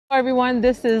Hello everyone,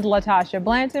 this is Latasha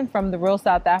Blanton from the Real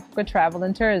South Africa Travel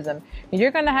and Tourism. And you're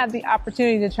going to have the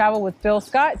opportunity to travel with Phil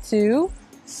Scott to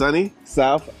sunny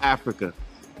South Africa.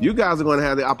 You guys are going to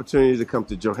have the opportunity to come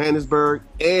to Johannesburg,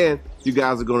 and you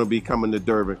guys are going to be coming to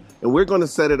Durban. And we're going to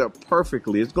set it up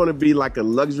perfectly. It's going to be like a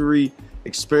luxury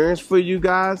experience for you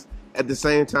guys. At the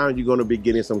same time, you're going to be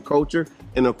getting some culture.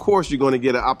 And of course, you're going to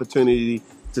get an opportunity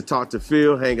to talk to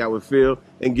Phil, hang out with Phil,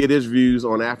 and get his views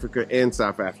on Africa and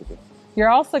South Africa. You're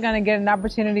also going to get an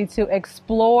opportunity to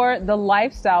explore the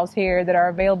lifestyles here that are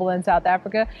available in South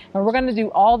Africa. And we're going to do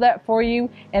all that for you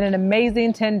in an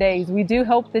amazing 10 days. We do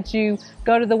hope that you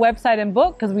go to the website and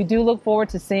book, because we do look forward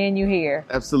to seeing you here.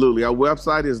 Absolutely. Our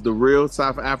website is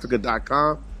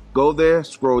therealsouthafrica.com. Go there,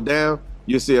 scroll down.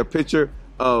 You'll see a picture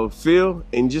of Phil,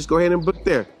 and just go ahead and book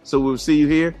there. So we'll see you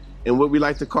here in what we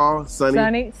like to call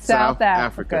sunny South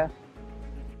Africa.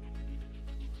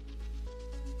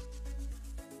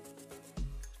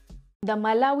 The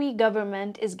Malawi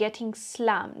government is getting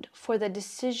slammed for the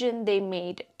decision they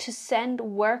made to send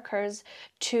workers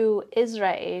to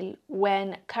Israel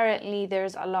when currently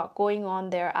there's a lot going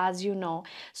on there, as you know.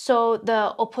 So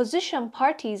the opposition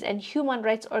parties and human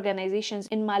rights organizations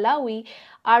in Malawi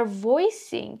are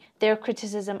voicing their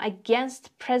criticism against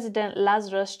President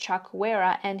Lazarus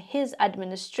Chakwera and his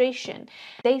administration.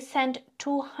 They sent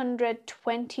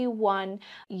 221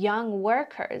 young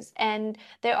workers, and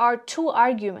there are two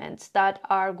arguments that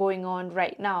are going on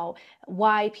right now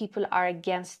why people are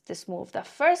against this move. The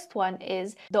first one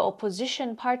is the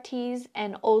opposition parties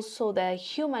and also the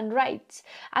human rights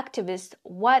activists.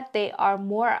 What they are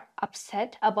more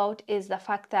upset about is the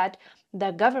fact that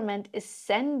the government is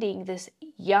sending these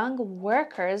young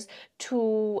workers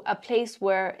to a place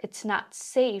where it's not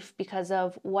safe because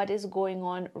of what is going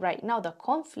on right now, the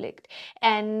conflict.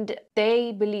 And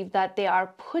they believe that they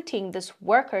are putting these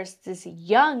workers, these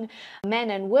young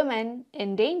men and women,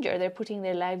 in danger. They're putting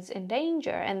their lives in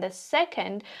danger. And the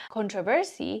second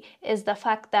controversy is the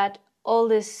fact that all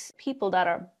these people that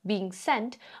are being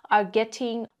sent are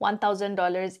getting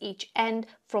 $1,000 each, and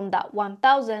from that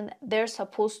 1,000 they're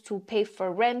supposed to pay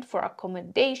for rent, for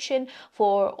accommodation,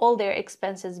 for all their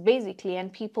expenses basically.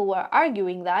 And people were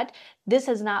arguing that this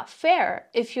is not fair.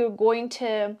 If you're going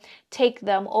to take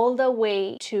them all the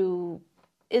way to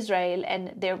Israel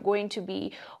and they're going to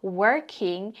be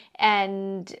working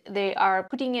and they are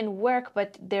putting in work,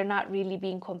 but they're not really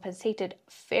being compensated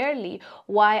fairly,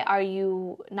 why are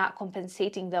you not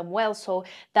compensating them well? So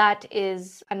that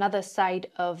is another side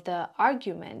of the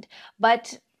argument.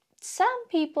 But some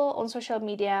people on social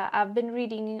media, I've been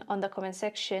reading on the comment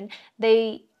section,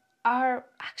 they are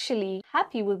actually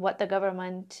happy with what the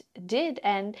government did,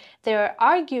 and their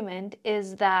argument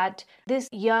is that these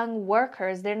young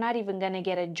workers, they're not even going to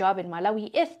get a job in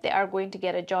Malawi. If they are going to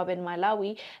get a job in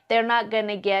Malawi, they're not going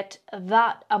to get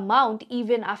that amount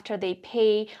even after they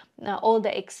pay all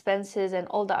the expenses and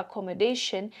all the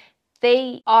accommodation.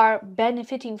 They are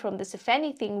benefiting from this. If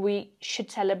anything, we should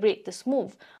celebrate this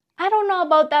move. I don't know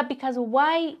about that, because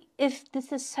why, if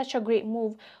this is such a great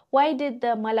move, why did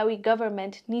the Malawi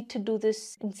government need to do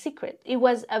this in secret? It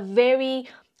was a very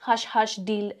hush-hush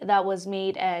deal that was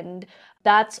made, and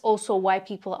that's also why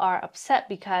people are upset,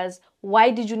 because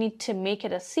why did you need to make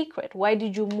it a secret? Why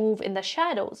did you move in the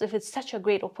shadows if it's such a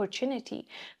great opportunity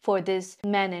for these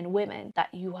men and women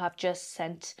that you have just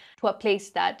sent to a place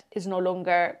that is no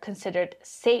longer considered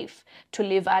safe to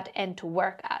live at and to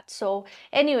work at? So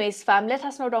anyways, fam, let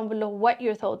us know down below what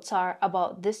your thoughts are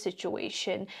about this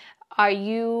situation. Are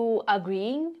you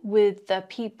agreeing with the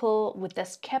people, with the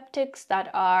skeptics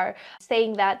that are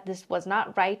saying that this was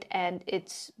not right and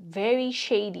it's very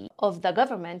shady of the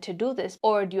government to do this?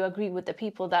 Or do you agree with the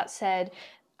people that said,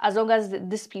 as long as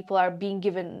these people are being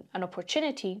given an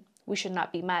opportunity, we should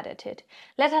not be mad at it?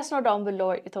 Let us know down below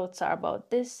what your thoughts are about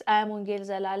this. I am Ungel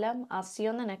Zalalam. I'll see you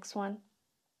on the next one.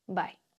 Bye.